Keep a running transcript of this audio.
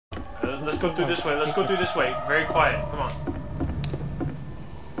Let's go through this way. Let's go through this way. Very quiet. Come on.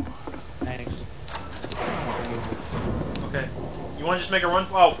 Thanks. Okay. You want to just make a run?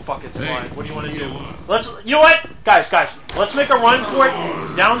 Oh, fuck, it's fine. What do you want to do? You know what? Guys, let's make a run for it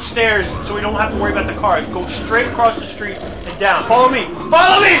downstairs so we don't have to worry about the cars. Go straight across the street and down. Follow me.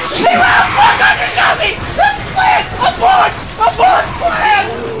 Follow me! See where the fuck you got me! That's plan! Abort! Abort plan!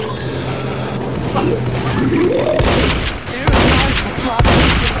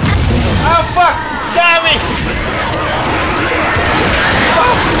 Oh, fuck! Got me!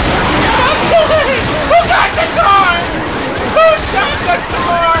 Oh, who got the car? Who's got the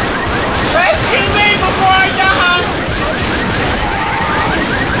car? Rescue me before I die!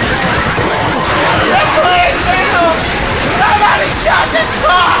 Please help! Somebody shot this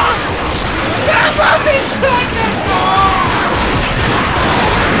car! Somebody shot this car!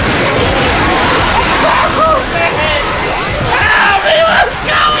 Oh, man! Help me! What's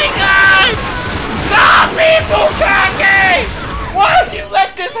going on? Stop me, Bukake! Why'd you let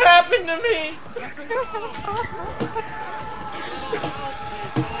this happen to me?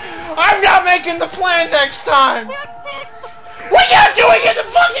 I'm not making the plan next time! What are you doing in the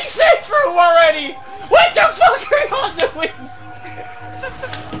fucking safe room already? What the fuck are y'all doing?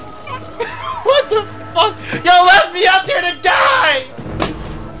 What the fuck? Y'all left me out there to die!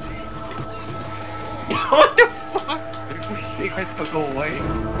 What the fuck? You guys to go away.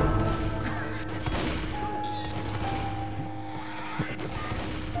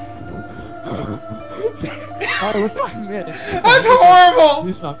 Alright, what's 5 minutes? That's horrible!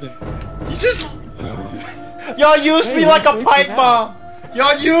 Do something. You just... Y'all used me like a pipe bomb!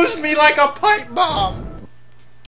 Y'all used me like a pipe bomb!